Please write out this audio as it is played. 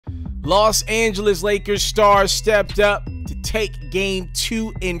Los Angeles Lakers stars stepped up to take Game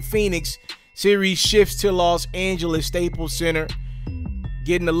 2 in Phoenix. Series shifts to Los Angeles Staples Center,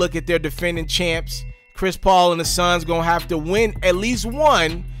 getting a look at their defending champs. Chris Paul and the Suns going to have to win at least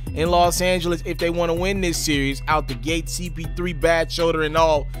one in Los Angeles if they want to win this series. Out the gate, CP3 bad shoulder and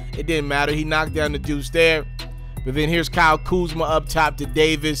all. It didn't matter. He knocked down the deuce there. But then here's Kyle Kuzma up top to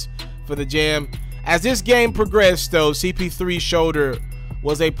Davis for the jam. As this game progressed, though, CP3's shoulder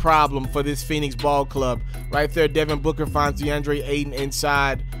was a problem for this Phoenix ball club. Right there, Devin Booker finds DeAndre Ayton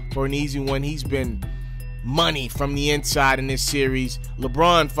inside for an easy one. He's been money from the inside in this series.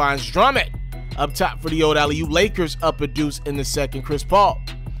 LeBron finds Drummond up top for the old alley-oop. Lakers up a deuce in the second. Chris Paul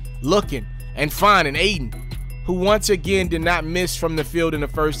looking and finding Ayton, who once again did not miss from the field in the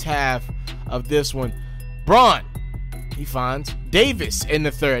first half of this one. Braun, he finds Davis in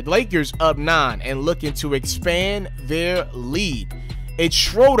the third. Lakers up 9 and looking to expand their lead. It's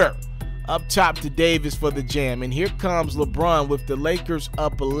Schroeder up top to Davis for the jam. And here comes LeBron with the Lakers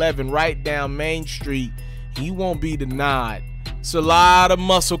up 11 right down Main Street. He won't be denied. It's a lot of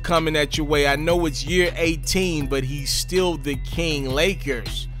muscle coming at your way. I know it's year 18, but he's still the king.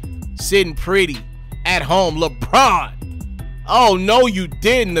 Lakers sitting pretty at home. LeBron. Oh, no, you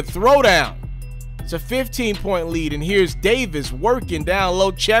didn't. The throwdown. It's a 15-point lead. And here's Davis working down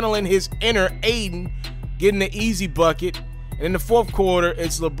low, channeling his inner Ayton, getting the easy bucket. And in the fourth quarter,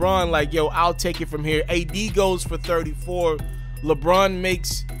 it's LeBron like, yo, I'll take it from here. AD goes for 34. LeBron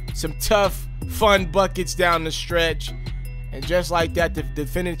makes some tough, fun buckets down the stretch. And just like that, the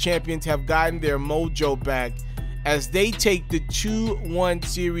defending champions have gotten their mojo back as they take the 2-1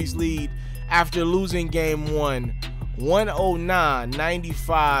 series lead after losing game 1.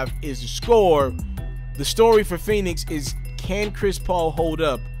 109-95 is the score. The story for Phoenix is, can Chris Paul hold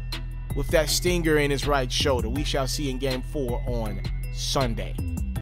up with that stinger in his right shoulder? We shall see in game 4 on Sunday.